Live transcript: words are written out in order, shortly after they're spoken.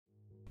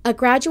A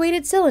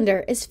graduated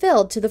cylinder is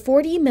filled to the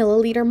 40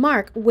 milliliter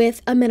mark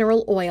with a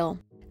mineral oil.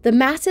 The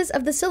masses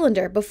of the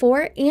cylinder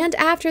before and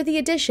after the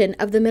addition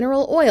of the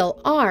mineral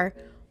oil are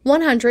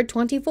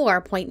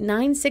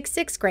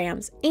 124.966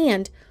 grams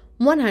and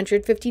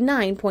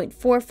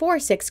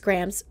 159.446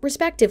 grams,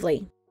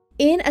 respectively.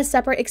 In a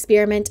separate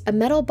experiment, a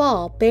metal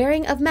ball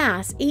bearing of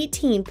mass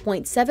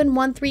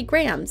 18.713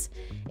 grams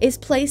is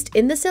placed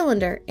in the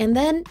cylinder, and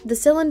then the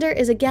cylinder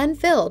is again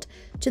filled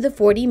to the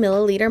 40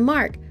 milliliter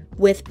mark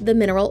with the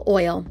mineral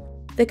oil.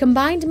 The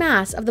combined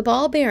mass of the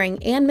ball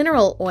bearing and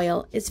mineral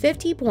oil is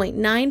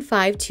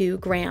 50.952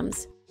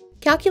 grams.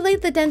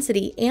 Calculate the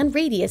density and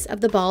radius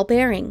of the ball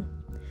bearing.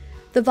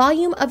 The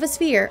volume of a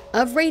sphere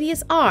of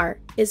radius r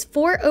is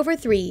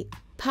 4/3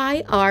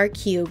 pi r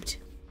cubed.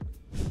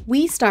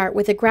 We start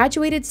with a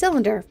graduated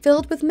cylinder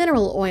filled with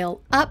mineral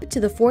oil up to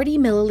the 40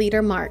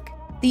 milliliter mark.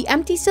 The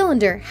empty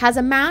cylinder has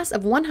a mass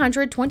of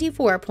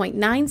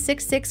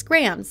 124.966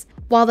 grams,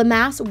 while the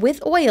mass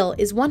with oil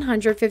is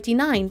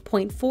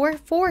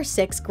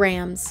 159.446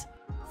 grams.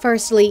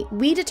 Firstly,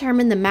 we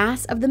determine the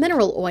mass of the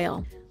mineral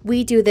oil.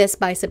 We do this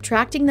by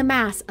subtracting the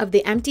mass of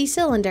the empty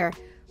cylinder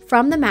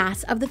from the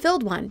mass of the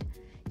filled one,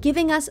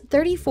 giving us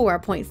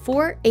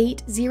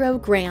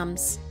 34.480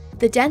 grams.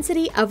 The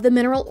density of the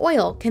mineral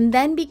oil can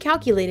then be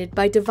calculated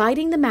by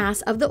dividing the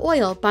mass of the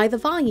oil by the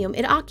volume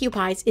it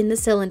occupies in the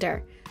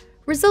cylinder,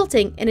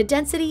 resulting in a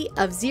density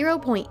of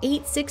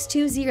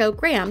 0.8620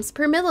 grams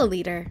per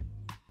milliliter.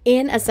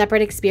 In a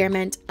separate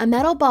experiment, a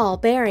metal ball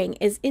bearing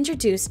is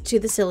introduced to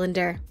the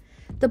cylinder.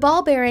 The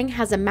ball bearing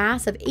has a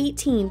mass of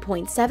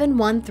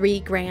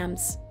 18.713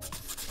 grams.